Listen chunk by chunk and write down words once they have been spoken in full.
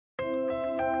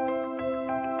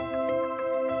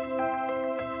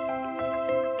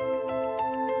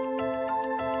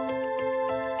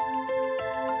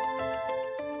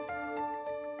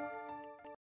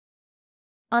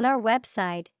On our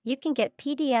website, you can get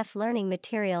PDF learning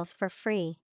materials for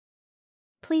free.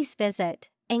 Please visit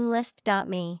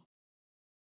englist.me.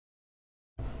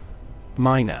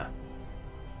 Miner.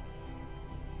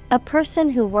 A person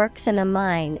who works in a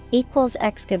mine equals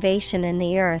excavation in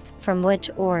the earth from which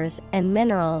ores and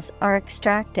minerals are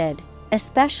extracted,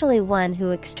 especially one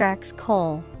who extracts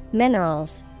coal,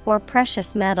 minerals, or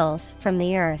precious metals from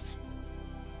the earth.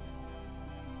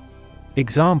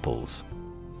 Examples: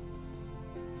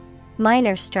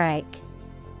 Miner strike,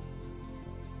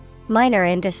 miner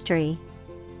industry.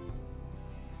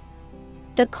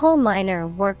 The coal miner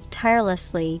worked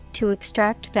tirelessly to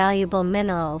extract valuable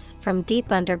minerals from deep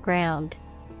underground.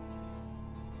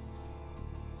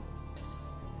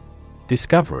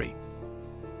 Discovery.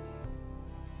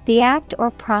 The act or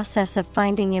process of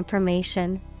finding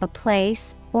information, a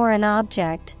place, or an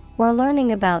object, or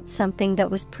learning about something that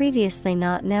was previously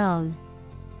not known.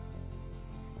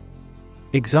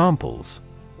 Examples: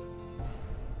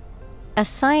 A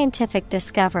scientific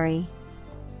discovery.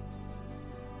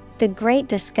 The great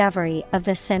discovery of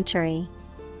the century.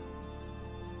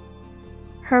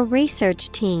 Her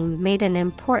research team made an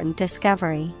important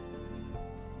discovery.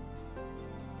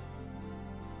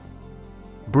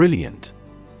 Brilliant.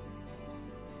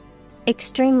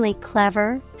 Extremely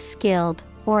clever, skilled,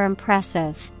 or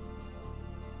impressive.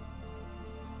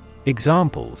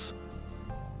 Examples: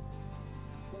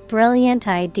 Brilliant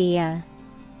idea.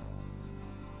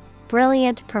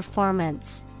 Brilliant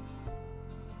performance.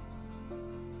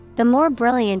 The more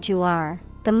brilliant you are,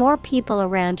 the more people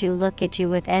around you look at you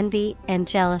with envy and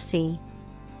jealousy.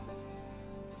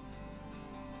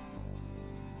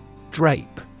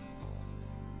 Drape.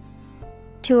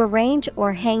 To arrange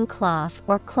or hang cloth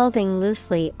or clothing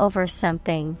loosely over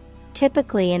something,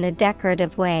 typically in a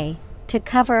decorative way, to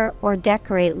cover or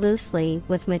decorate loosely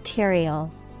with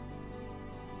material.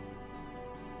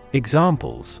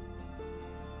 Examples: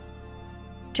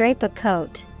 Drape a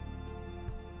coat.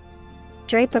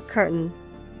 Drape a curtain.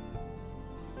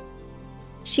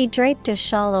 She draped a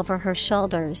shawl over her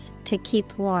shoulders to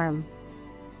keep warm.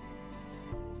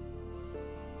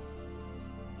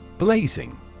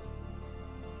 Blazing.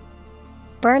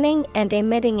 Burning and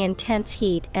emitting intense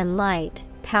heat and light,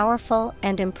 powerful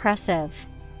and impressive.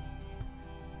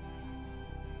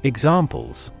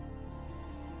 Examples: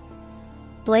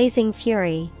 Blazing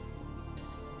fury.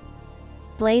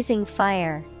 Blazing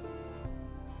fire.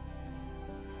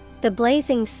 The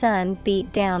blazing sun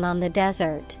beat down on the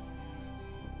desert.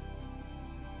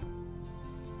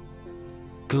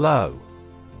 Glow.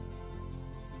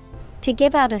 To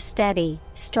give out a steady,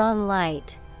 strong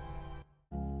light.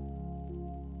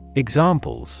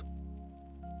 Examples: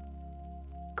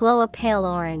 Glow a pale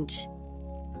orange.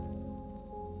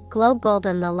 Glow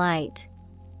golden the light.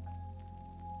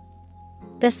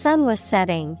 The sun was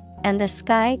setting, and the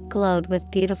sky glowed with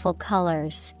beautiful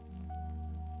colors.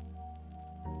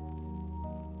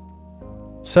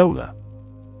 Solar.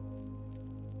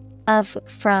 Of,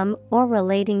 from, or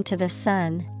relating to the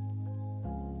sun.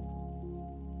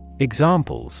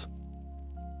 Examples: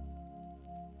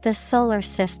 The solar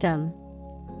system.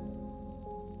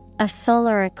 A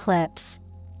solar eclipse.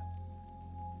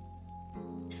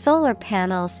 Solar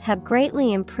panels have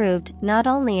greatly improved not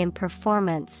only in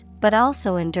performance, but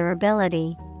also in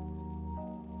durability.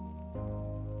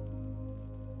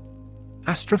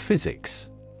 Astrophysics.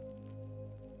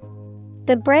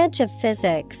 The branch of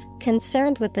physics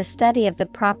concerned with the study of the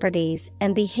properties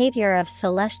and behavior of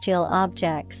celestial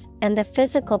objects and the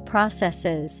physical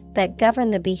processes that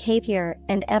govern the behavior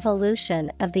and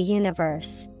evolution of the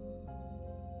universe.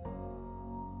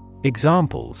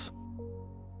 Examples: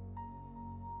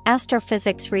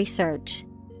 Astrophysics research.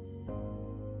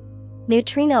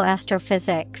 Neutrino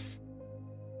astrophysics.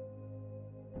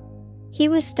 He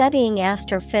was studying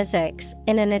astrophysics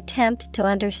in an attempt to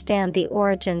understand the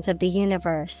origins of the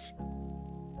universe.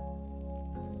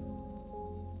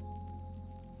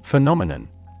 Phenomenon.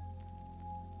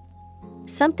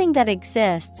 Something that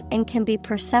exists and can be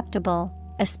perceptible,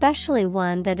 especially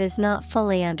one that is not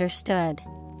fully understood.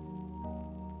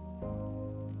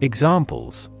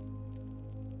 Examples: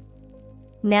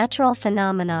 Natural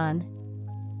phenomenon.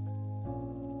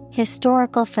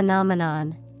 Historical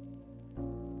phenomenon.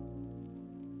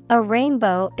 A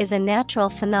rainbow is a natural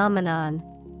phenomenon.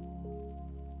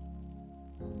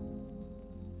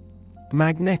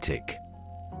 Magnetic.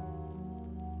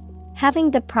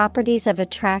 Having the properties of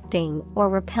attracting or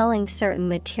repelling certain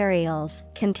materials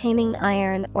containing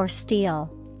iron or steel.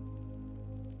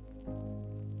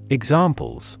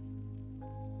 Examples: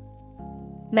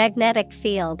 Magnetic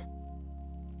field.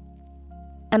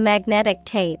 A magnetic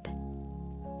tape.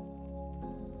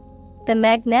 The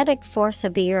magnetic force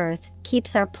of the Earth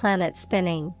keeps our planet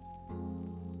spinning.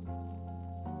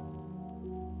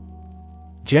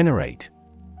 Generate.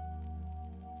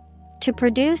 To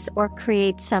produce or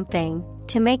create something,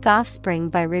 to make offspring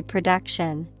by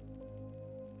reproduction.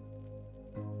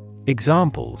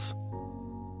 Examples: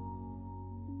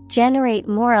 Generate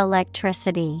more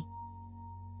electricity.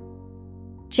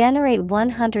 Generate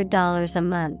 $100 a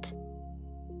month.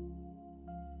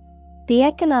 The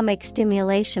economic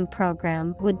stimulation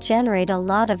program would generate a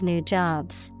lot of new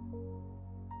jobs.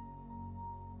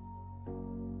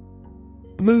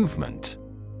 Movement.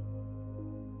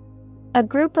 A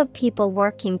group of people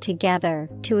working together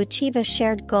to achieve a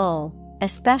shared goal,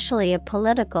 especially a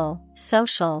political,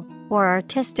 social, or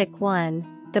artistic one,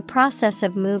 the process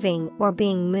of moving or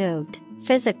being moved,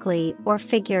 physically or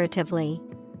figuratively.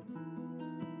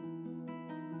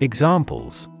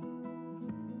 Examples: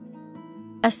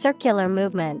 A circular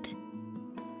movement.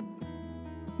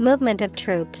 Movement of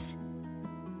troops.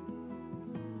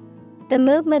 The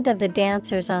movement of the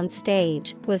dancers on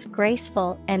stage was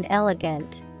graceful and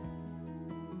elegant.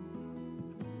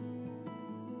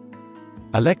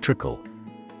 Electrical.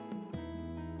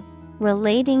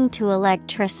 Relating to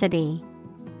electricity.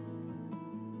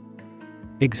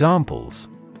 Examples: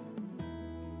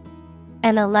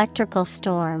 An electrical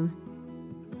storm.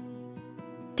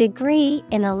 Degree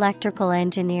in electrical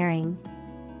engineering.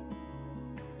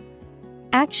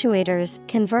 Actuators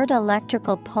convert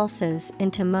electrical pulses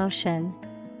into motion.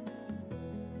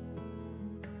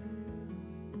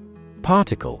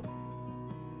 Particle.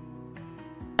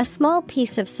 A small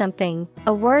piece of something,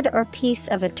 a word or piece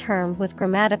of a term with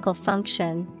grammatical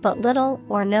function, but little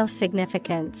or no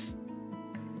significance.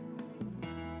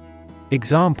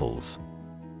 Examples: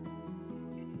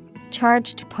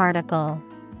 Charged particle.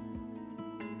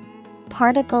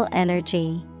 Particle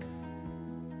energy.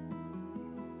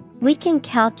 We can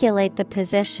calculate the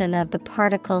position of the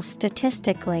particles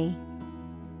statistically.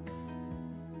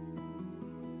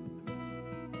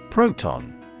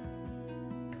 Proton.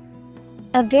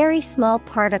 A very small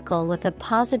particle with a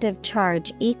positive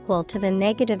charge equal to the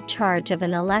negative charge of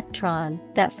an electron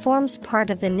that forms part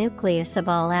of the nucleus of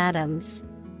all atoms.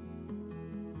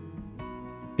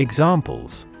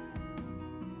 Examples: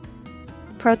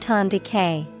 Proton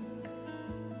decay.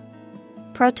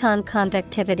 Proton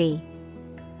conductivity.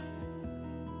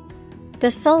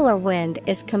 The solar wind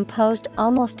is composed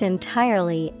almost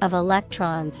entirely of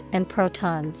electrons and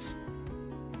protons.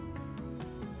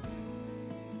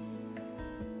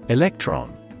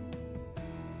 Electron.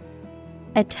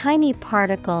 A tiny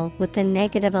particle with a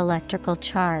negative electrical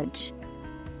charge.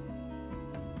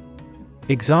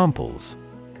 Examples: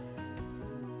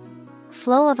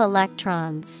 Flow of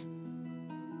electrons.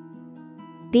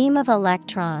 Beam of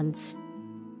electrons.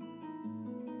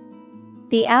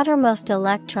 The outermost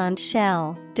electron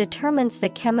shell determines the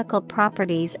chemical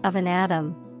properties of an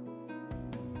atom.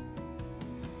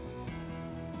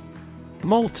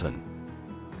 Molten.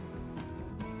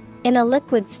 In a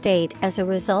liquid state as a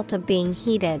result of being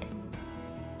heated.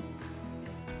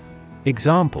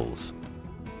 Examples: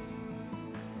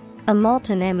 A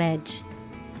molten image.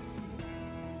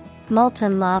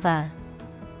 Molten lava.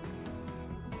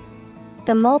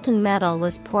 The molten metal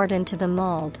was poured into the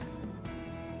mold.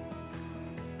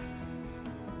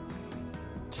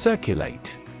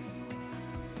 Circulate.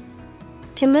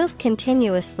 To move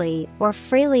continuously or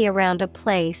freely around a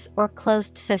place or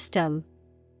closed system.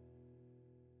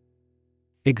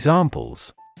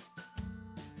 Examples: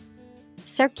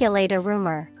 Circulate a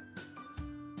rumor.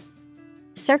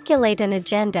 Circulate an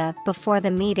agenda before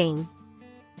the meeting.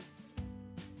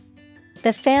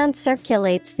 The fan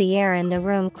circulates the air in the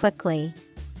room quickly.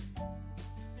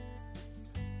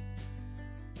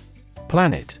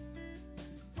 Planet.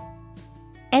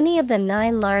 Any of the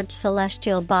 9 large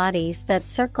celestial bodies that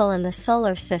circle in the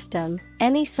solar system,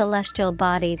 any celestial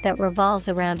body that revolves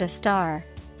around a star.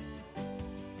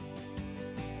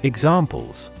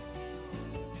 Examples: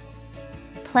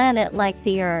 Planet like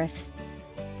the Earth.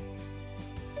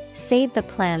 Save the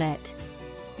planet.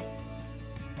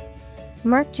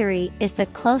 Mercury is the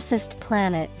closest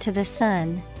planet to the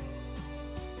Sun.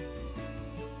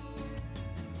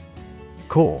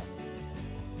 Core.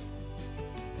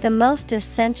 The most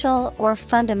essential or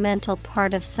fundamental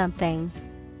part of something.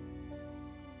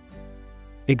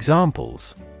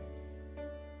 Examples: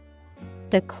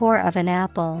 The core of an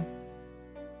apple.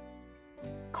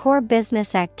 Core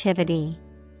business activity.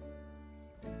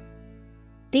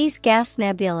 These gas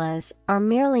nebulas are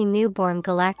merely newborn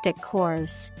galactic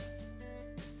cores.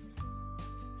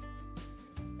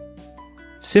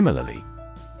 Similarly.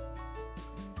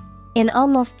 In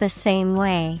almost the same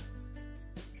way.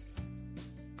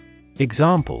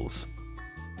 Examples: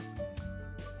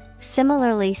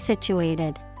 similarly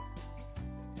situated,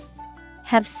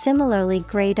 have similarly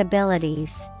great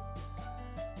abilities.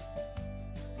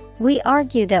 We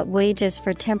argue that wages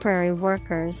for temporary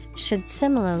workers should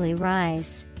similarly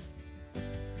rise.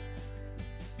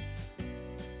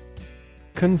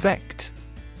 Convect.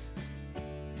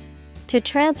 To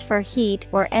transfer heat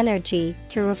or energy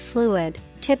through a fluid,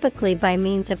 typically by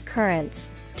means of currents,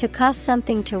 to cause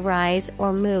something to rise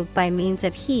or move by means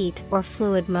of heat or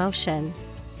fluid motion.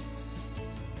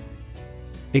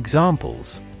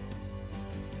 Examples: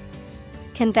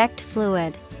 convect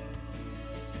fluid,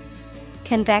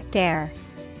 convect air.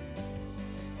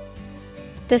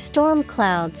 The storm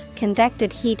clouds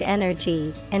convected heat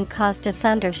energy and caused a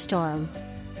thunderstorm.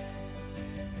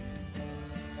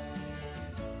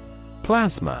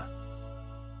 Plasma.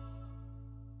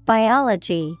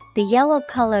 Biology, the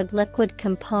yellow-colored liquid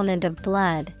component of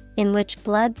blood, in which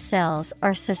blood cells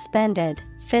are suspended.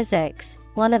 Physics,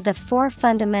 one of the four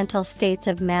fundamental states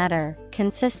of matter,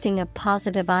 consisting of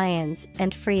positive ions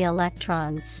and free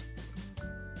electrons.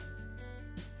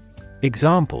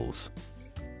 Examples: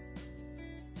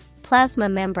 plasma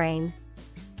membrane,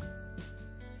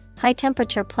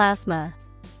 high-temperature plasma.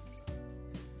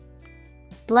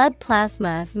 Blood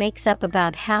plasma makes up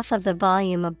about half of the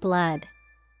volume of blood.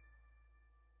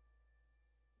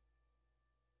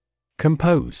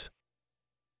 Compose.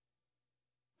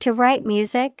 To write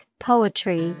music,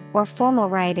 poetry, or formal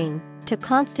writing, to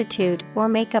constitute or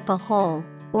make up a whole,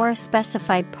 or a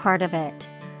specified part of it.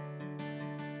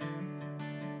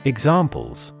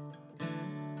 Examples: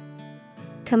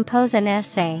 compose an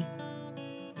essay,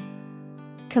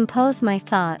 compose my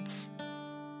thoughts.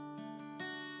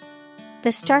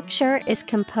 The structure is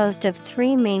composed of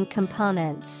three main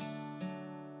components.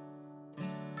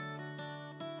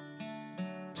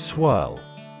 Swirl.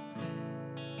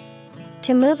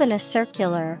 To move in a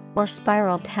circular or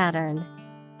spiral pattern.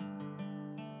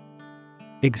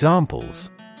 Examples: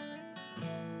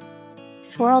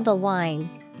 swirl the wine,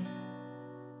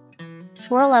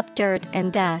 swirl up dirt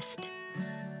and dust.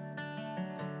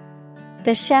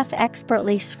 The chef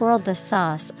expertly swirled the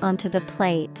sauce onto the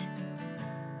plate.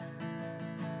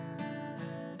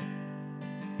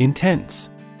 Intense.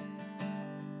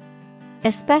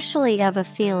 Especially of a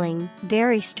feeling,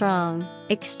 very strong,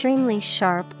 extremely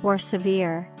sharp or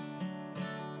severe.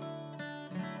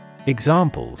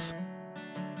 Examples: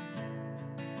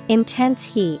 intense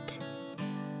heat,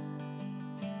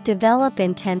 develop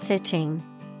intense itching.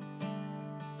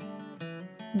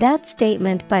 That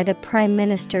statement by the Prime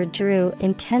Minister drew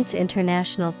intense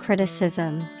international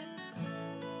criticism.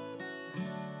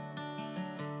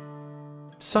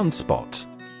 Sunspot.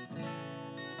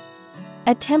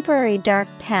 A temporary dark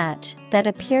patch that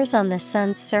appears on the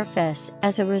sun's surface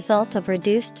as a result of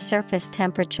reduced surface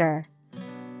temperature.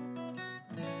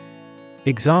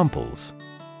 Examples: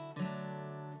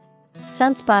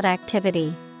 sunspot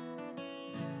activity,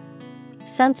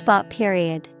 sunspot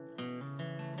period.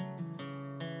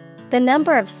 The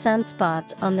number of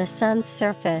sunspots on the sun's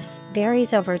surface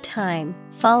varies over time,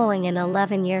 following an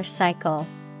 11-year cycle.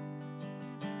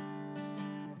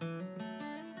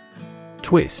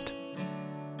 Twist.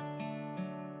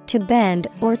 To bend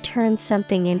or turn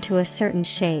something into a certain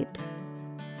shape.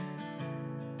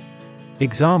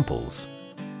 Examples: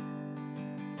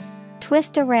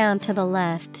 twist around to the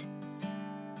left,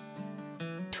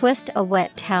 twist a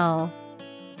wet towel.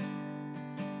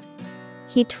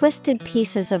 He twisted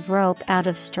pieces of rope out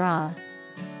of straw.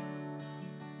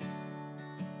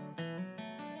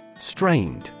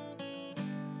 Strained.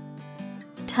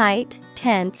 Tight,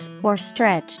 tense, or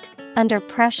stretched, under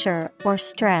pressure or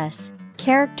stress,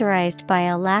 characterized by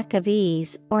a lack of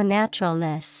ease or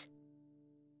naturalness.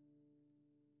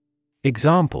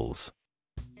 Examples: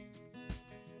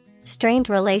 strained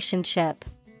relationship,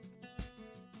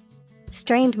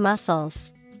 strained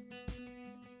muscles.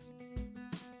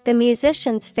 The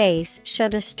musician's face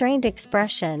showed a strained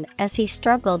expression as he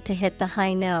struggled to hit the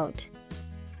high note.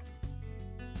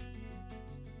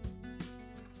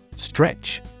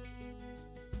 Stretch.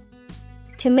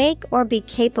 To make or be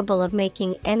capable of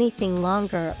making anything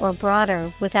longer or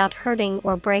broader without hurting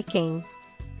or breaking.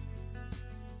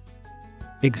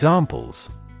 Examples: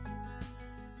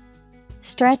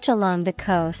 stretch along the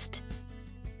coast,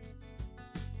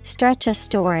 stretch a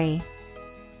story.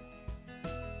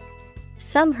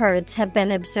 Some herds have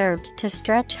been observed to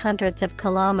stretch hundreds of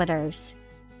kilometers.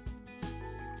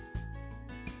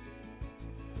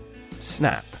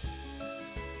 Snap.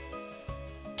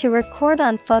 To record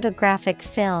on photographic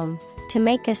film, to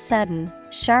make a sudden,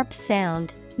 sharp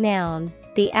sound. Noun,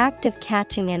 the act of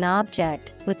catching an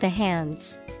object with the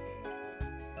hands.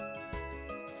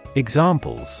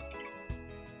 Examples: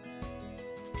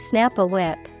 snap a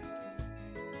whip,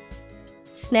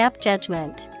 snap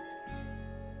judgment.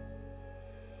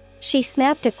 She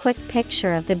snapped a quick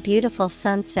picture of the beautiful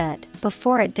sunset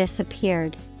before it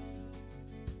disappeared.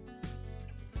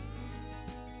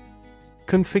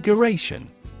 Configuration: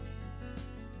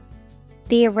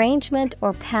 the arrangement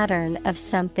or pattern of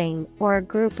something or a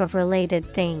group of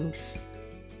related things.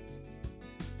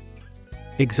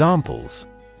 Examples: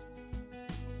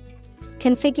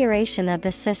 configuration of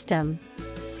the system,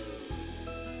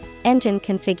 engine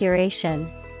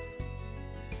configuration.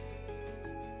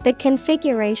 The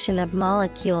configuration of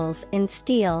molecules in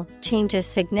steel changes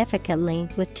significantly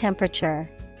with temperature.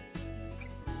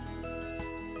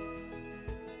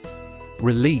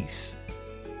 Release: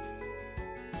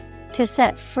 to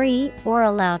set free or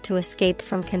allow to escape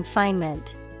from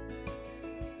confinement.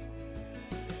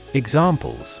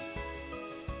 Examples: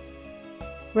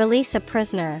 release a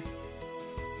prisoner,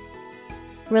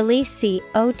 release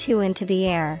CO2 into the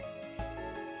air.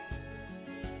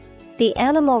 The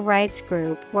animal rights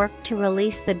group worked to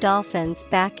release the dolphins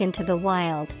back into the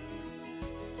wild.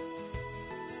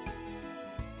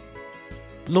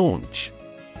 Launch: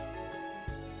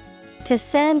 to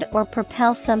send or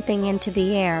propel something into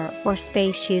the air or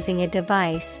space using a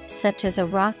device such as a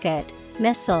rocket,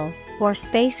 missile, or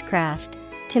spacecraft,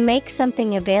 to make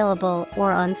something available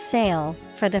or on sale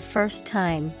for the first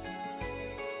time.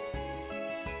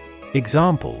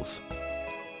 Examples: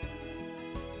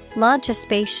 launch a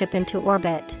spaceship into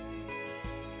orbit,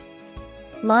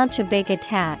 launch a big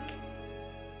attack.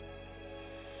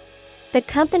 The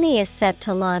company is set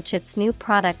to launch its new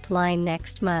product line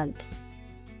next month.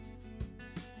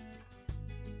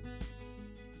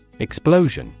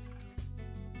 Explosion: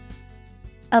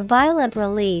 a violent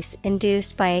release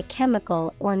induced by a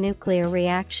chemical or nuclear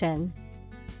reaction.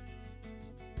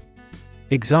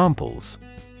 Examples: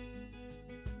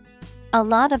 a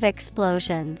lot of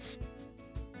explosions.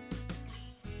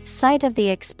 Site of the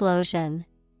explosion.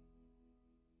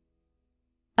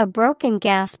 A broken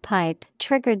gas pipe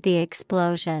triggered the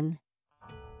explosion.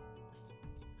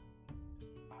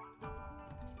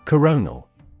 Coronal: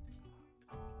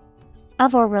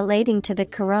 of or relating to the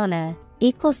corona,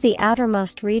 equals the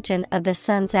outermost region of the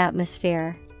sun's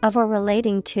atmosphere. Of or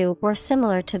relating to or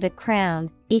similar to the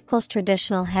crown, equals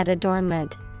traditional head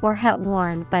adornment, or hat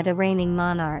worn by the reigning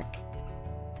monarch.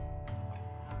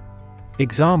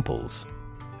 Examples: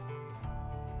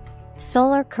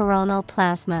 solar coronal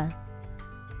plasma.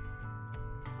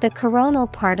 The coronal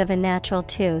part of a natural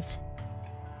tooth.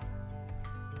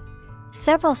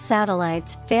 Several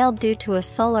satellites failed due to a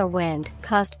solar wind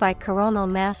caused by coronal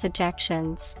mass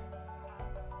ejections.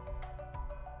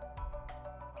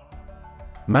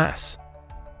 Mass: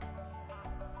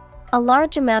 a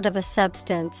large amount of a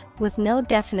substance with no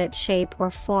definite shape or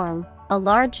form, a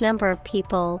large number of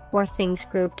people or things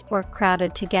grouped or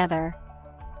crowded together.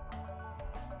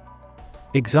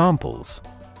 Examples: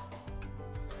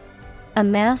 a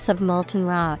mass of molten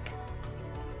rock.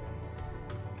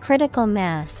 Critical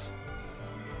mass.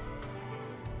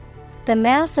 The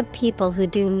mass of people who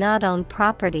do not own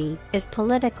property is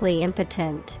politically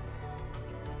impotent.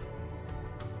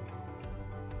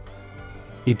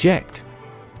 Eject: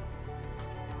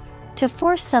 to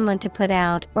force someone to put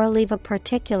out or leave a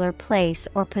particular place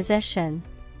or position.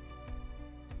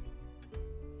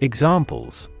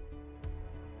 Examples: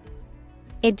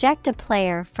 eject a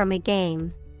player from a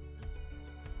game.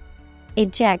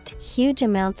 Eject huge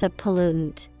amounts of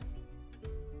pollutant.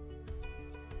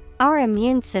 Our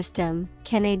immune system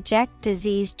can eject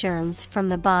disease germs from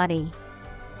the body.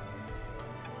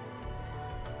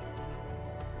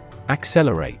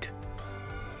 Accelerate: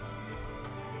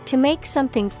 to make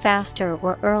something faster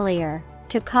or earlier,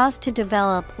 to cause to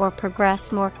develop or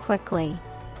progress more quickly.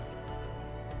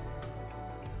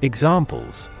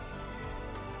 Examples: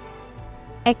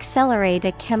 accelerate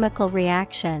a chemical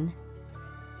reaction.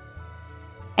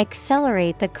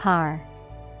 Accelerate the car.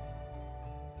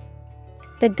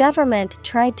 The government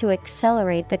tried to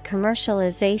accelerate the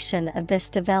commercialization of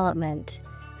this development.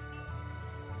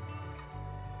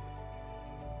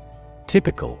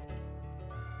 Typical: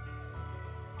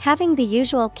 having the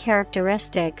usual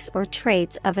characteristics or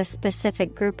traits of a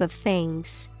specific group of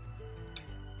things.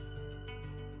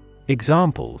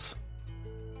 Examples: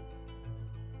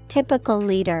 typical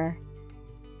leader.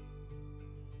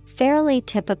 Fairly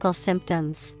typical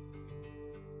symptoms.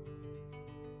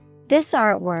 This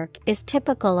artwork is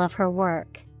typical of her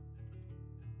work.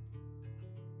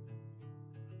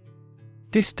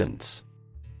 Distance: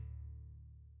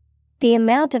 the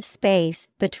amount of space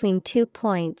between 2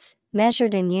 points,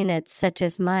 measured in units such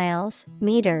as miles,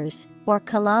 meters, or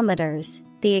kilometers,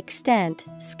 the extent,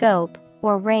 scope,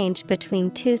 or range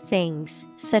between two things,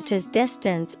 such as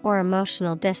distance or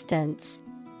emotional distance.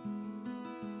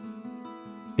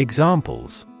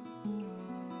 Examples: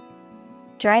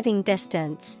 driving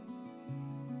distance,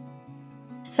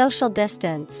 social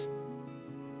distance.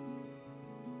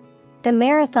 The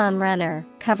marathon runner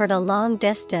covered a long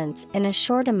distance in a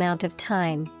short amount of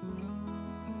time.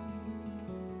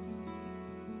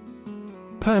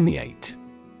 Permeate.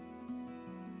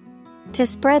 To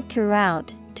spread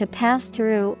throughout, to pass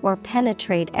through or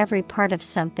penetrate every part of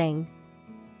something.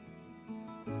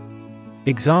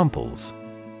 Examples: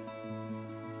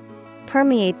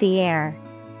 permeate the air,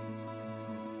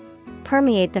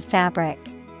 permeate the fabric.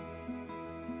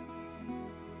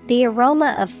 The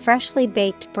aroma of freshly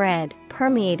baked bread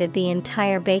permeated the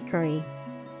entire bakery.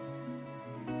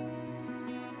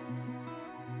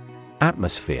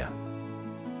 Atmosphere.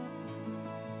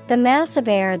 The mass of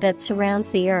air that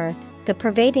surrounds the earth, the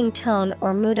pervading tone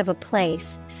or mood of a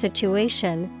place,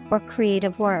 situation, or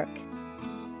creative work.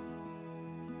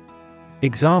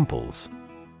 Examples: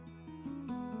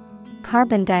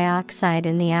 carbon dioxide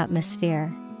in the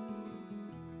atmosphere,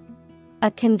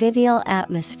 a convivial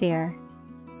atmosphere.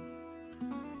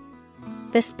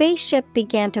 The spaceship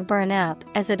began to burn up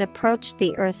as it approached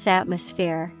the Earth's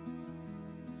atmosphere.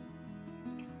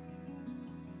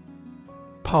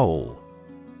 Pole.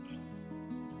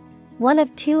 One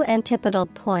of two antipodal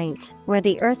points where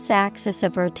the Earth's axis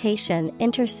of rotation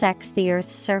intersects the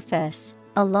Earth's surface,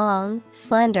 a long,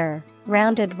 slender,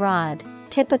 rounded rod,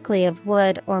 typically of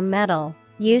wood or metal,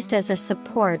 used as a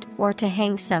support or to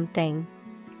hang something.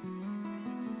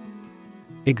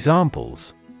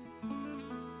 Examples: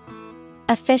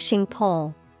 a fishing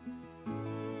pole,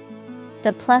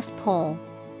 the plus pole.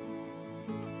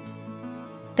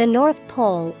 The North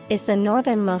Pole is the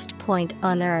northernmost point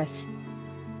on Earth.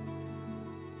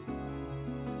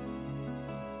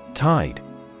 Tide.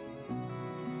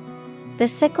 The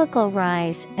cyclical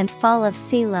rise and fall of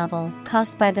sea level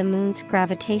caused by the moon's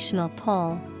gravitational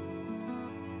pull.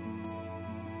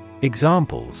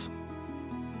 Examples: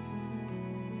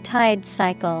 tide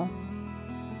cycle,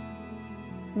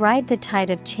 ride the tide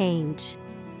of change.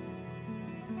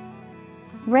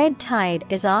 Red tide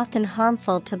is often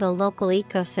harmful to the local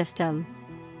ecosystem.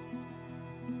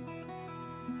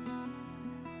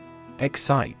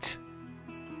 Excite.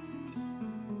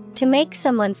 To make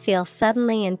someone feel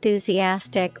suddenly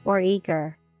enthusiastic or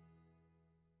eager.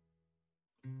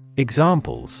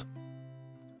 Examples: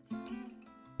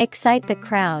 excite the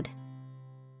crowd,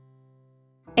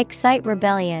 excite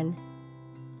rebellion.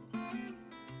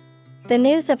 The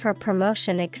news of her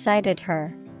promotion excited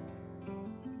her.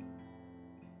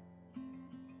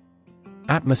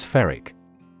 Atmospheric.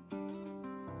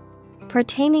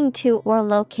 Pertaining to or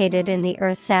located in the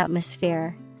Earth's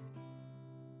atmosphere.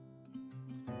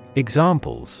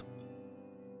 Examples: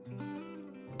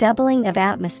 doubling of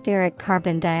atmospheric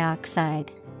carbon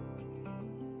dioxide,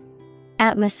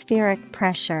 atmospheric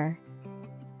pressure.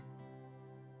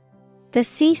 The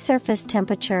sea surface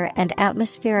temperature and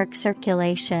atmospheric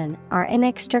circulation are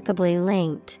inextricably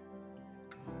linked.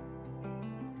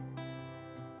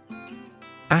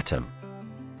 Atom.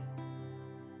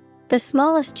 The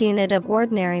smallest unit of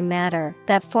ordinary matter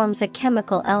that forms a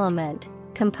chemical element,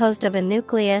 composed of a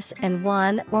nucleus and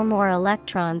one or more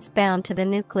electrons bound to the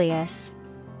nucleus.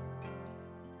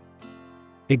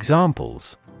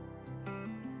 Examples: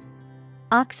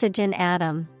 oxygen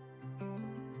atom,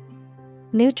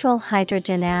 neutral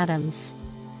hydrogen atoms.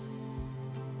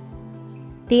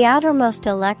 The outermost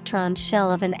electron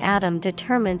shell of an atom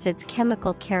determines its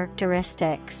chemical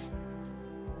characteristics.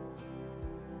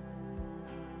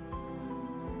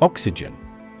 Oxygen.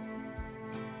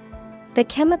 The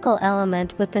chemical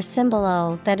element with the symbol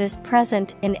O that is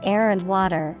present in air and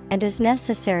water and is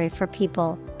necessary for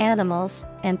people, animals,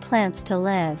 and plants to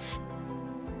live.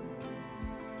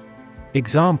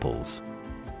 Examples: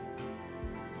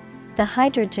 the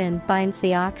hydrogen binds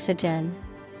the oxygen.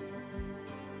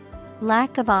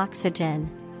 Lack of oxygen.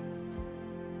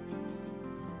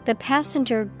 The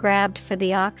passenger grabbed for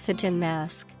the oxygen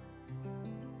mask.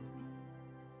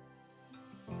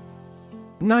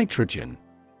 Nitrogen.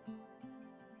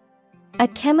 A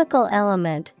chemical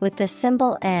element with the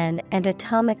symbol N and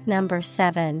atomic number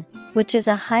 7, which is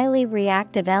a highly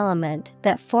reactive element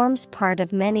that forms part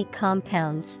of many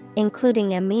compounds, including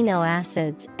amino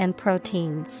acids and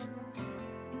proteins.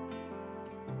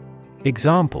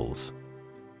 Examples: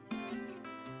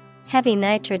 heavy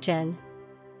nitrogen,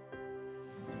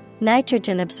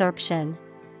 nitrogen absorption.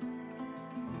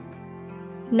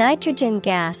 Nitrogen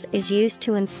gas is used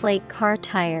to inflate car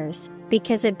tires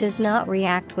because it does not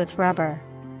react with rubber.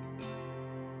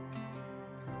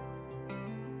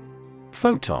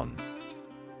 Photon.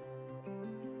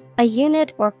 A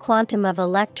unit or quantum of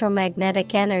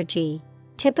electromagnetic energy,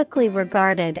 typically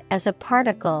regarded as a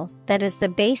particle that is the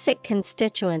basic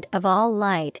constituent of all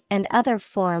light and other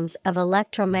forms of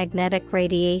electromagnetic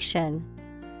radiation.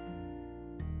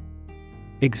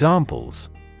 Examples: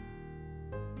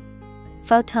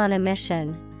 Photon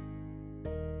emission,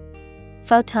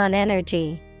 photon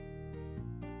energy.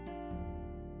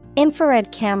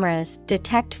 Infrared cameras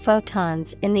detect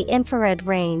photons in the infrared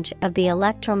range of the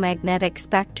electromagnetic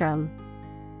spectrum.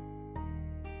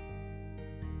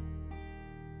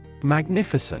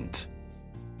 Magnificent.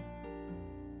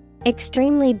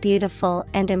 Extremely beautiful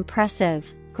and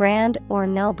impressive, grand or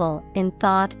noble in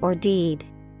thought or deed.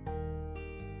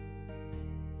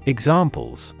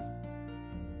 Examples: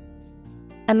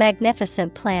 A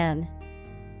magnificent plan,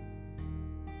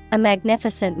 a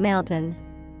magnificent mountain.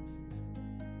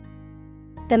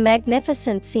 The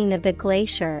magnificent scene of the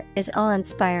glacier is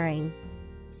awe-inspiring.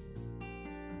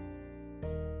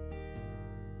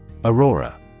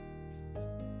 Aurora.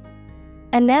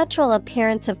 A natural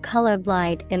appearance of colored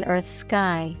light in Earth's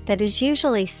sky that is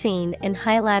usually seen in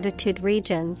high-latitude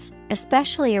regions,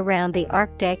 especially around the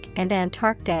Arctic and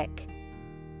Antarctic.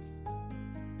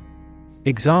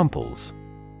 Examples: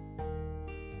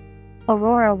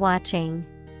 Aurora watching,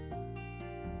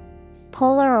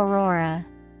 polar aurora.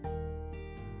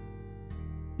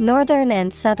 Northern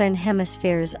and southern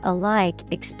hemispheres alike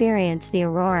experience the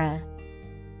aurora.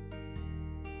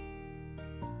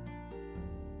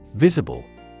 Visible.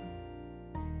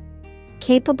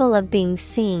 Capable of being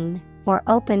seen or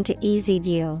open to easy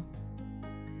view.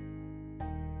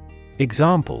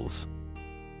 Examples: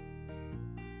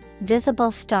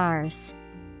 Visible stars.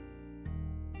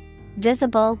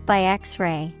 Visible by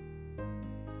X-ray.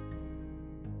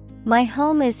 My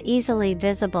home is easily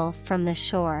visible from the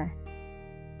shore.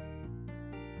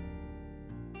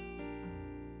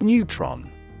 Neutron.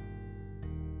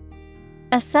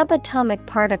 A subatomic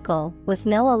particle with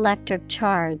no electric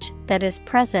charge that is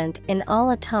present in all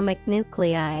atomic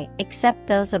nuclei except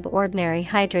those of ordinary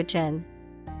hydrogen.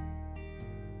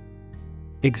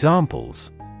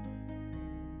 Examples: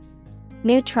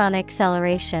 Neutron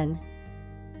acceleration.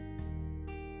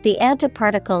 The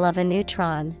antiparticle of a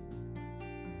neutron.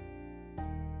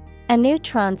 A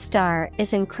neutron star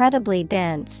is incredibly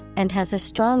dense and has a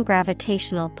strong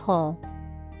gravitational pull.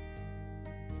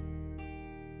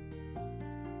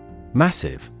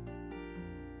 Massive.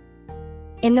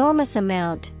 Enormous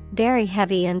amount, very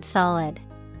heavy and solid.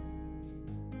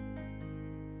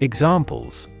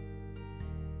 Examples: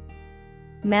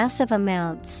 Massive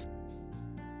amounts.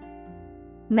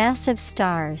 Massive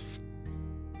stars.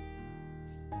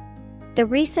 The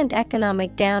recent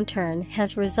economic downturn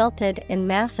has resulted in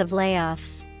massive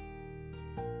layoffs.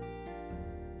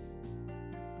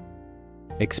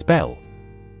 Expel.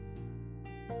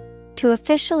 To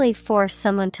officially force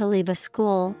someone to leave a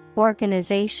school,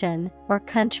 organization, or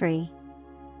country.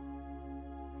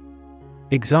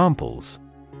 Examples: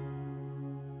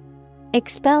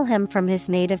 Expel him from his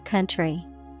native country.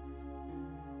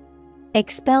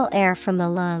 Expel air from the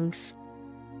lungs.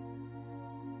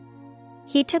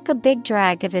 He took a big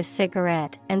drag of his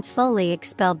cigarette and slowly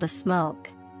expelled the smoke.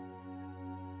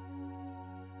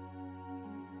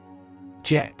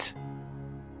 Jet.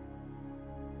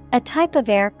 A type of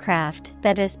aircraft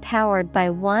that is powered by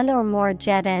one or more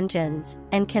jet engines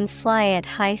and can fly at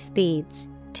high speeds,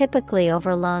 typically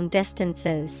over long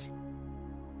distances.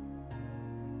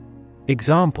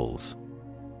 Examples: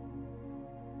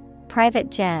 Private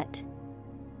jet.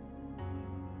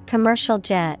 Commercial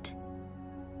jet.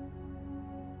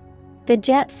 The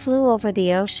jet flew over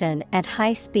the ocean at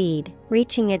high speed,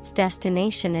 reaching its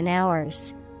destination in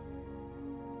hours.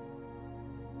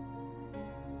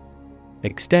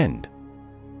 Extend.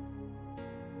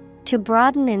 To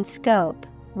broaden in scope,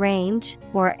 range,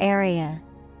 or area.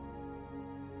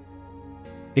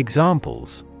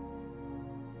 Examples: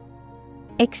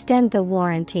 Extend the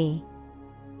warranty.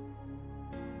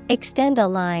 Extend a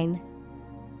line.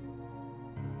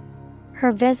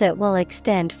 Her visit will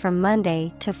extend from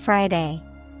Monday to Friday.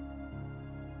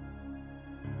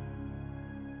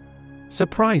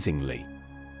 Surprisingly.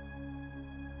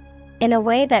 In a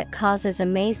way that causes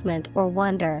amazement or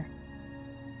wonder.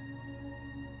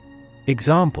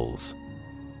 Examples: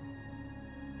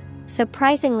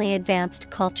 Surprisingly advanced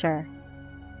culture.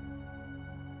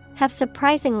 Have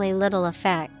surprisingly little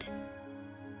effect.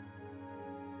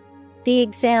 The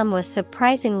exam was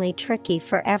surprisingly tricky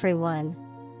for everyone.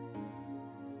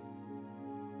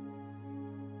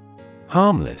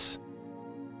 Harmless.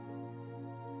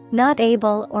 Not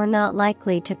able or not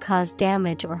likely to cause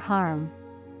damage or harm.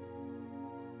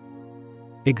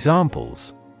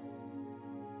 Examples: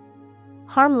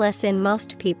 harmless in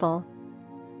most people.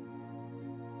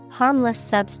 Harmless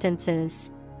substances.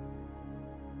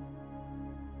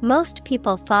 Most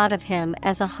people thought of him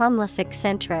as a harmless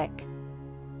eccentric.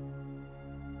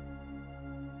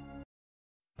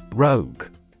 Rogue.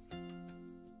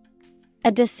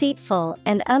 A deceitful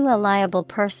and unreliable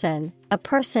person, a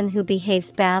person who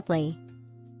behaves badly.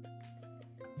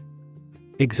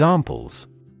 Examples: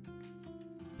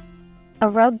 a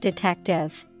rogue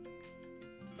detective.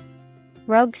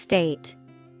 Rogue state.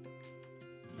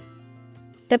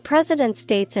 The president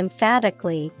states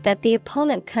emphatically that the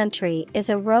opponent country is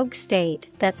a rogue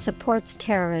state that supports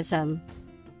terrorism.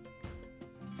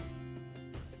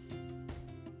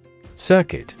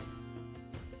 Circuit.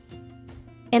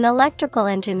 In electrical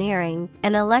engineering,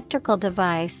 an electrical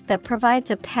device that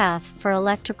provides a path for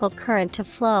electrical current to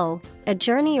flow, a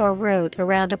journey or route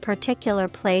around a particular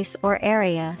place or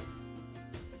area.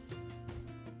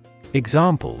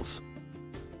 Examples: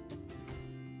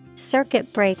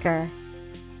 circuit breaker.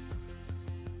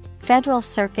 Federal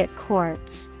circuit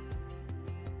courts.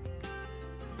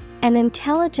 An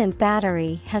intelligent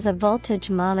battery has a voltage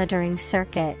monitoring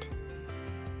circuit.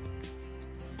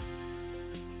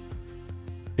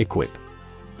 Equip.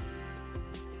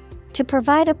 To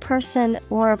provide a person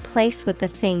or a place with the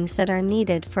things that are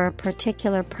needed for a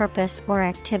particular purpose or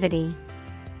activity.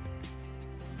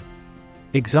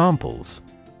 Examples: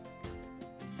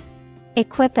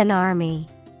 equip an army.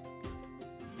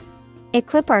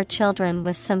 Equip our children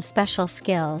with some special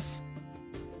skills.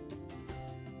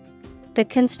 The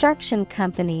construction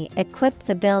company equipped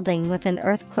the building with an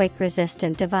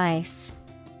earthquake-resistant device.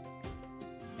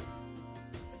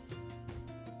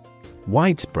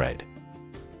 Widespread.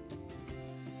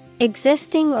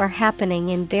 Existing or happening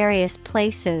in various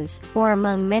places or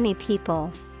among many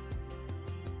people.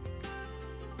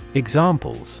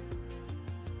 Examples: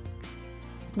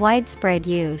 widespread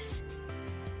use.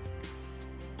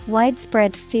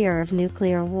 Widespread fear of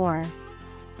nuclear war.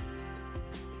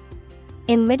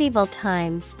 In medieval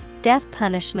times, death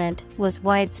punishment was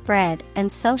widespread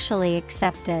and socially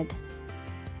accepted.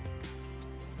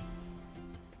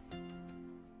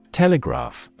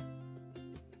 Telegraph.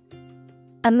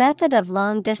 A method of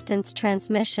long-distance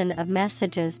transmission of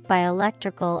messages by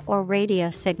electrical or radio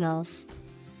signals.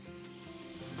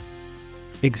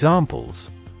 Examples: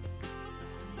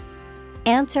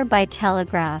 answer by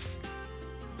telegraph.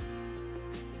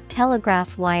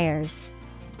 Telegraph wires.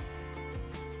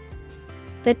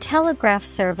 The telegraph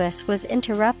service was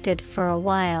interrupted for a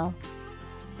while.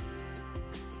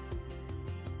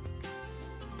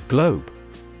 Globe.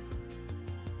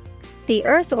 The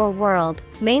earth or world,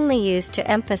 mainly used to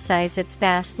emphasize its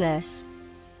vastness.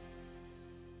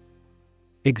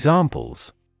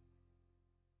 Examples: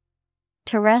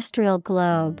 terrestrial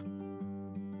globe.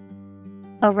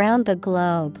 Around the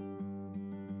globe.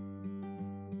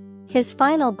 His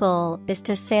final goal is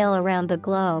to sail around the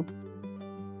globe.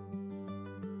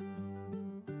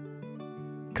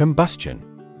 Combustion.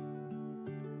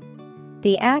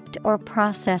 The act or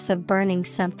process of burning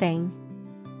something.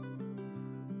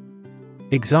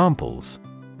 Examples: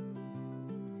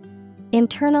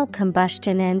 internal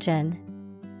combustion engine.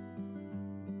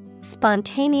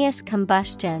 Spontaneous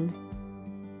combustion.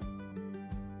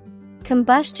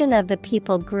 Combustion of the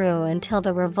people grew until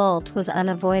the revolt was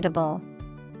unavoidable.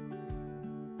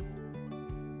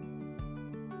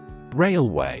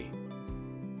 Railway.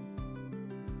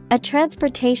 A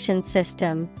transportation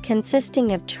system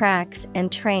consisting of tracks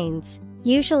and trains,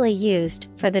 usually used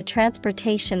for the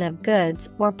transportation of goods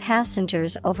or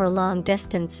passengers over long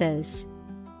distances.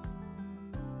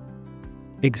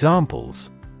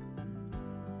 Examples: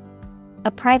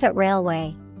 a private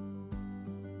railway.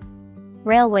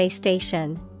 Railway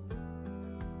station.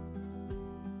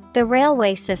 The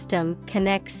railway system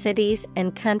connects cities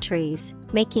and countries,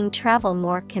 making travel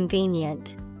more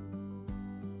convenient.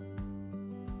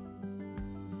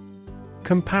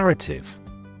 Comparative.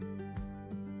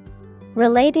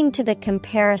 Relating to the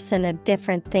comparison of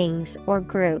different things or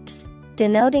groups,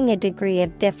 denoting a degree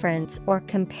of difference or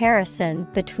comparison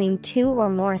between two or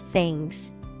more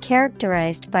things,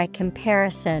 characterized by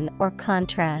comparison or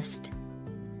contrast.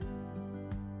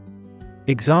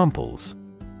 Examples: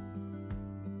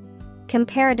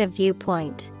 comparative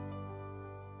viewpoint.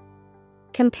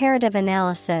 Comparative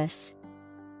analysis.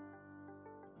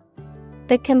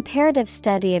 The comparative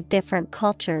study of different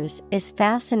cultures is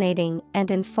fascinating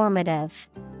and informative.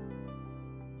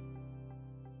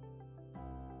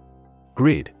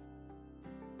 Grid.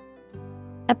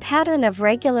 A pattern of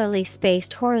regularly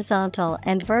spaced horizontal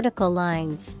and vertical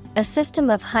lines, a system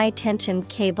of high-tension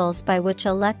cables by which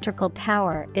electrical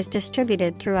power is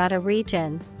distributed throughout a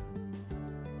region.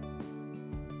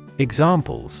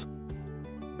 Examples: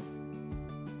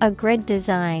 A grid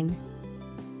design.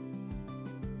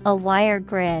 A wire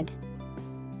grid.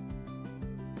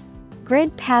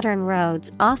 Grid pattern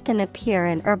roads often appear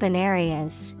in urban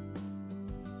areas.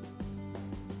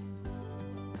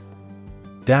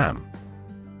 Dam.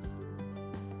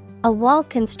 A wall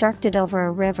constructed over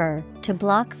a river to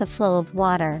block the flow of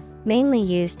water, mainly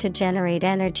used to generate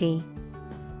energy.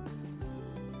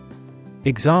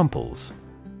 Examples: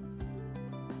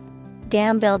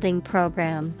 Dam building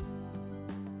program.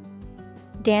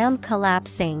 Dam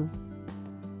collapsing.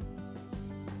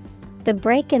 The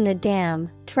break in the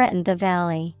dam threatened the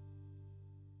valley.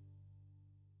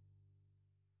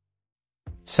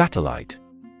 Satellite.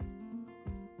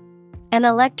 An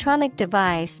electronic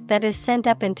device that is sent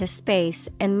up into space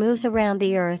and moves around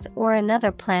the Earth or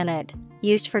another planet,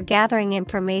 used for gathering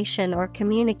information or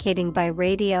communicating by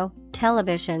radio,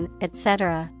 television,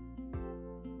 etc.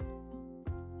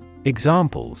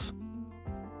 Examples: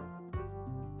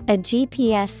 A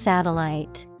GPS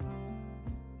satellite.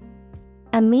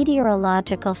 A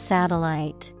meteorological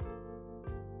satellite.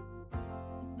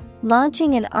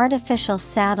 Launching an artificial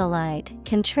satellite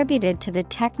contributed to the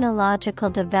technological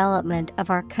development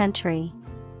of our country.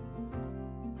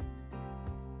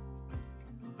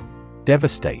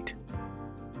 Devastate.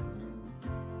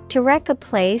 To wreck a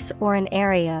place or an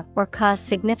area or cause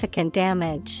significant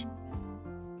damage.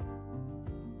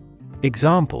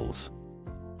 Examples: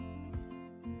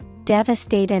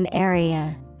 Devastate an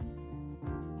area.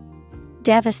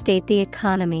 Devastate the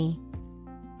economy.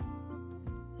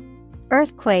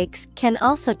 Earthquakes can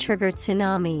also trigger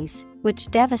tsunamis,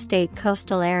 which devastate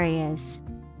coastal areas.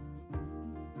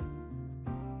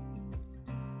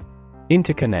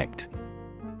 Interconnect.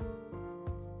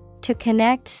 To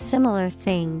connect similar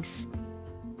things.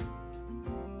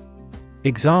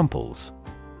 Examples: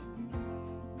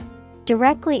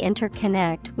 Directly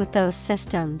interconnect with those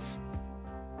systems.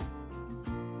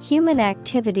 Human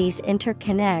activities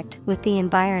interconnect with the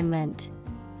environment.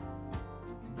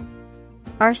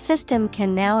 Our system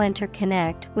can now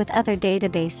interconnect with other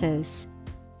databases.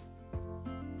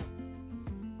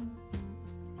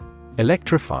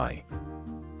 Electrify.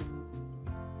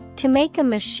 To make a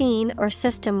machine or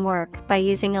system work by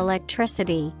using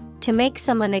electricity, to make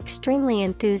someone extremely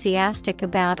enthusiastic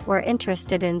about or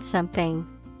interested in something.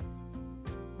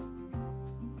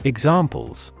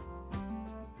 Examples: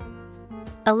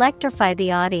 Electrify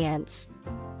the audience.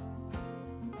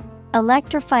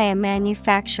 Electrify a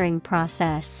manufacturing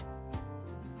process.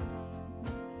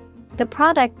 The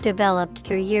product developed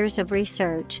through years of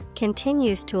research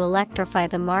continues to electrify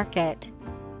the market.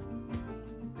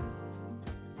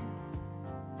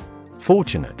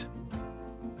 Fortunate.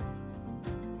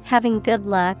 Having good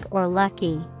luck or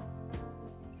lucky.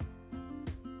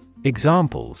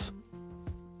 Examples: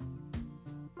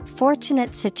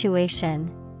 Fortunate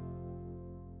situation.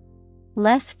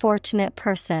 Less fortunate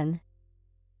person.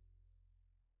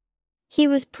 He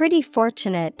was pretty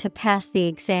fortunate to pass the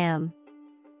exam.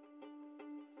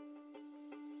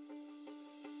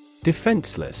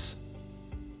 Defenseless.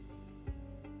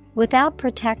 Without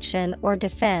protection or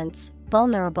defense,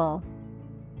 vulnerable.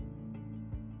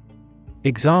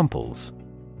 Examples: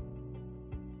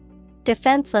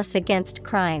 Defenseless against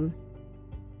crime.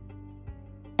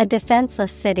 A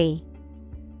defenseless city.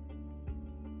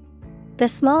 The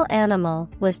small animal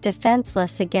was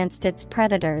defenseless against its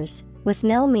predators, with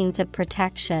no means of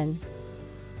protection.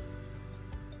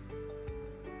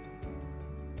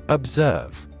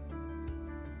 Observe.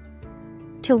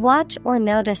 To watch or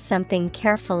notice something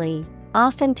carefully,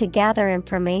 often to gather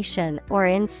information or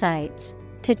insights,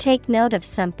 to take note of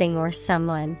something or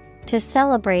someone, to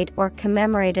celebrate or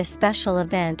commemorate a special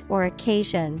event or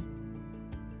occasion.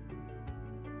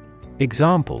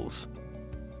 Examples: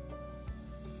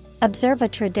 Observe a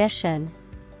tradition.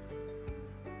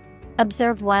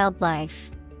 Observe wildlife.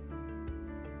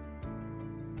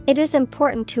 It is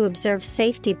important to observe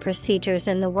safety procedures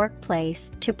in the workplace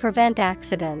to prevent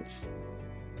accidents.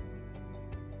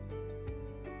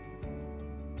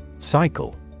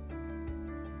 Cycle.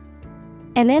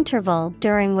 An interval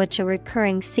during which a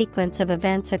recurring sequence of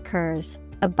events occurs,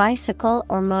 a bicycle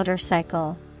or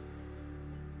motorcycle.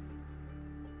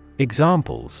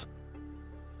 Examples: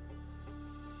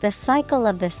 The cycle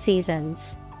of the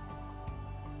seasons.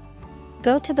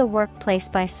 Go to the workplace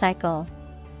by cycle.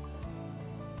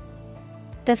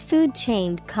 The food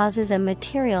chain causes a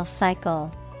material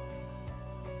cycle.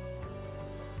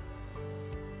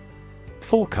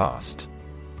 Forecast.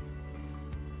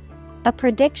 A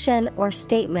prediction or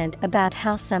statement about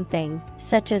how something,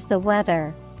 such as the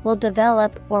weather, will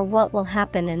develop or what will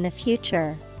happen in the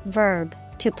future. Verb,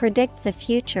 to predict the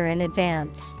future in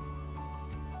advance.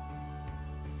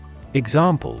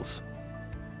 Examples: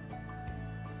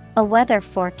 A weather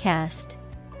forecast.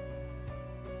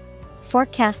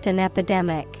 Forecast an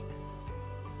epidemic.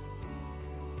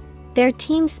 Their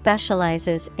team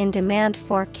specializes in demand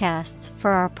forecasts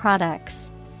for our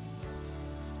products.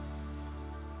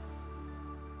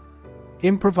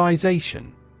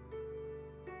 Improvisation.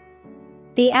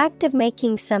 The act of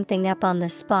making something up on the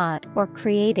spot or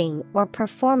creating or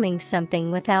performing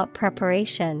something without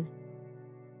preparation.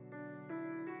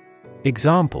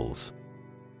 Examples: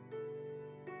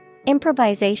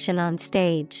 Improvisation on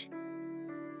stage.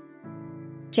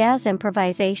 Jazz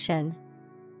improvisation.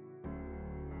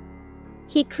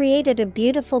 He created a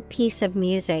beautiful piece of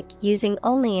music using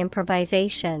only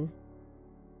improvisation.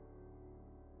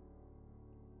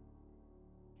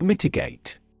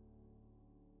 Mitigate.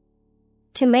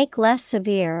 To make less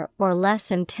severe or less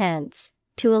intense,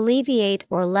 to alleviate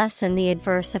or lessen the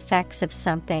adverse effects of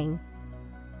something.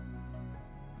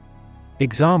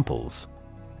 Examples: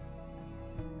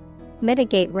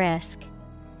 Mitigate risk.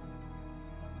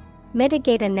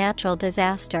 Mitigate a natural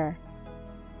disaster.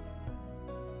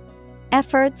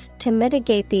 Efforts to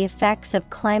mitigate the effects of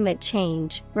climate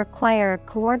change require a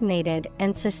coordinated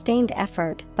and sustained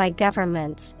effort by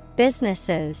governments,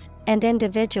 businesses, and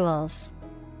individuals.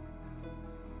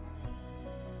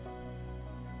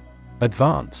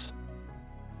 Advance.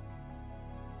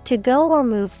 To go or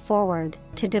move forward,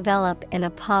 to develop in a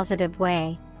positive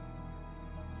way.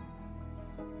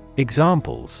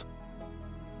 Examples: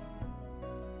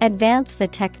 Advance the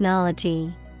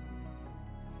technology.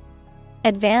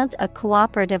 Advance a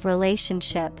cooperative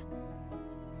relationship.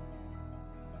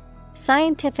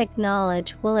 Scientific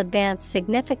knowledge will advance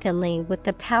significantly with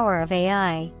the power of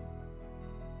AI.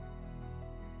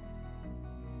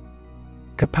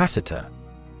 Capacitor.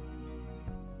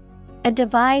 A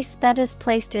device that is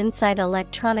placed inside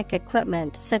electronic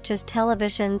equipment such as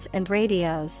televisions and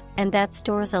radios, and that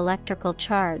stores electrical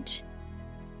charge.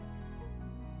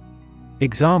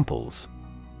 Examples: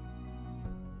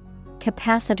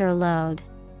 Capacitor load.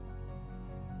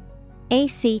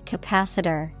 AC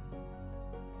capacitor.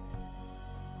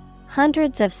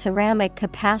 Hundreds of ceramic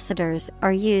capacitors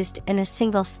are used in a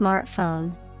single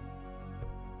smartphone.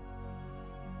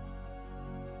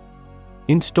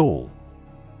 Install.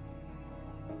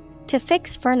 To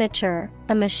fix furniture,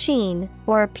 a machine,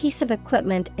 or a piece of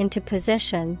equipment into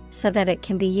position so that it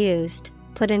can be used,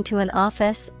 put into an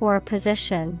office or a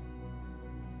position.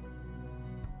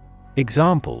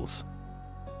 Examples: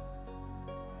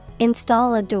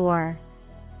 Install a door.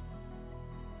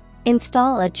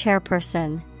 Install a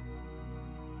chairperson.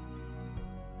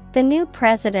 The new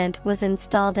president was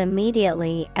installed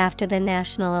immediately after the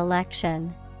national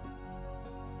election.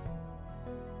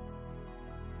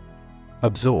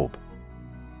 Absorb.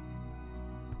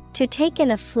 To take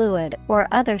in a fluid or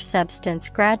other substance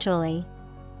gradually.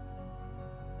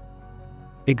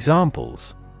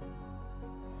 Examples: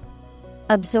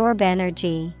 Absorb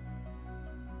energy.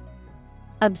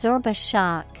 Absorb a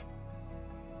shock.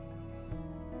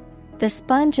 The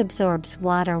sponge absorbs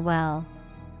water well.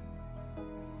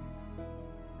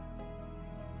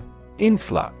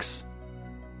 Influx.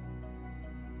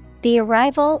 The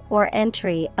arrival or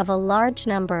entry of a large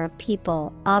number of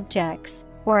people, objects,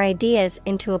 or ideas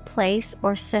into a place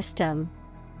or system.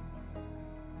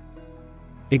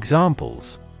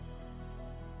 Examples: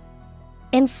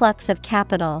 Influx of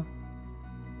capital.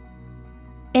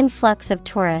 Influx of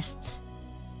tourists.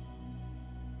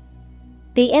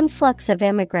 The influx of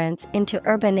immigrants into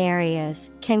urban areas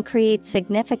can create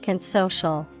significant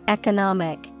social,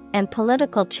 economic, and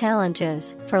political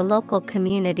challenges for local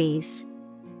communities.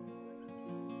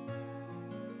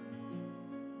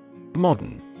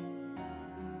 Modern.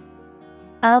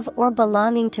 Of or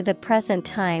belonging to the present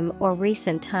time or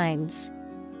recent times.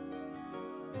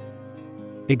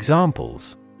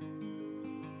 Examples: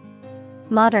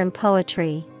 Modern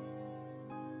poetry.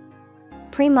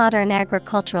 Pre-modern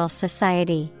agricultural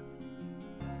society.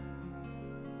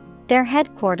 Their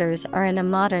headquarters are in a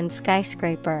modern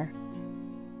skyscraper.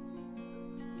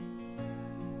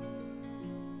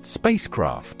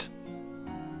 Spacecraft.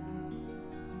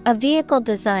 A vehicle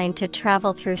designed to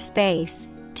travel through space,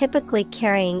 typically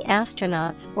carrying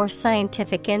astronauts or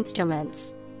scientific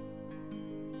instruments.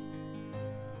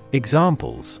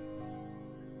 Examples: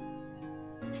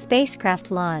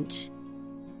 Spacecraft launch.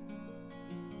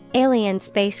 Alien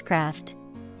spacecraft.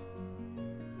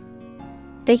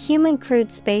 The human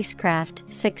crewed spacecraft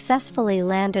successfully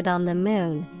landed on the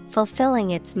moon,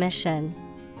 fulfilling its mission.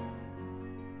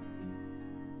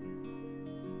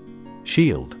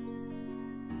 Shield.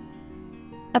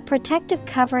 A protective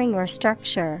covering or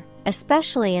structure,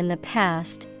 especially in the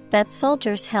past, that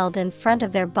soldiers held in front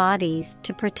of their bodies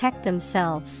to protect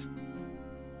themselves.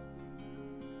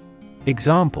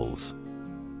 Examples: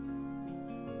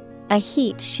 a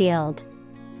heat shield.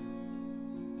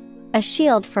 A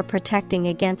shield for protecting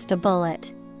against a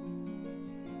bullet.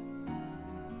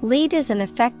 Lead is an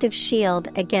effective shield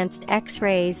against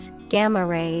X-rays, gamma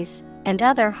rays, and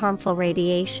other harmful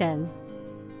radiation.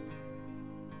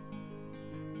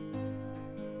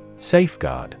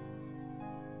 Safeguard.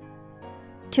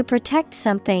 To protect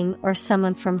something or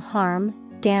someone from harm,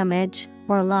 damage,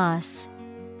 or loss.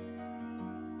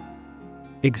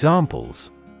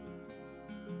 Examples: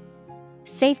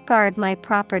 safeguard my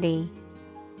property.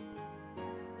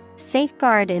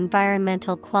 Safeguard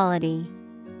environmental quality.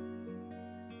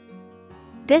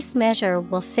 This measure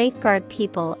will safeguard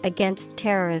people against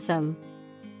terrorism.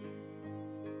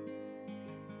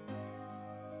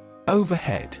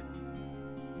 Overhead.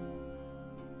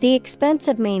 The expense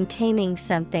of maintaining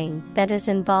something that is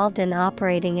involved in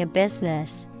operating a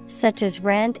business, such as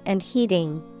rent and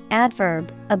heating.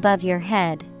 Adverb, above your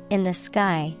head, in the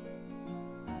sky.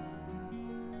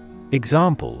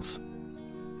 Examples: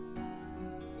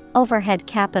 overhead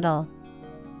capital.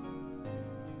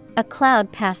 A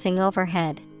cloud passing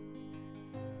overhead.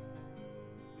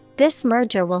 This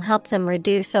merger will help them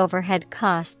reduce overhead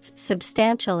costs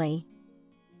substantially.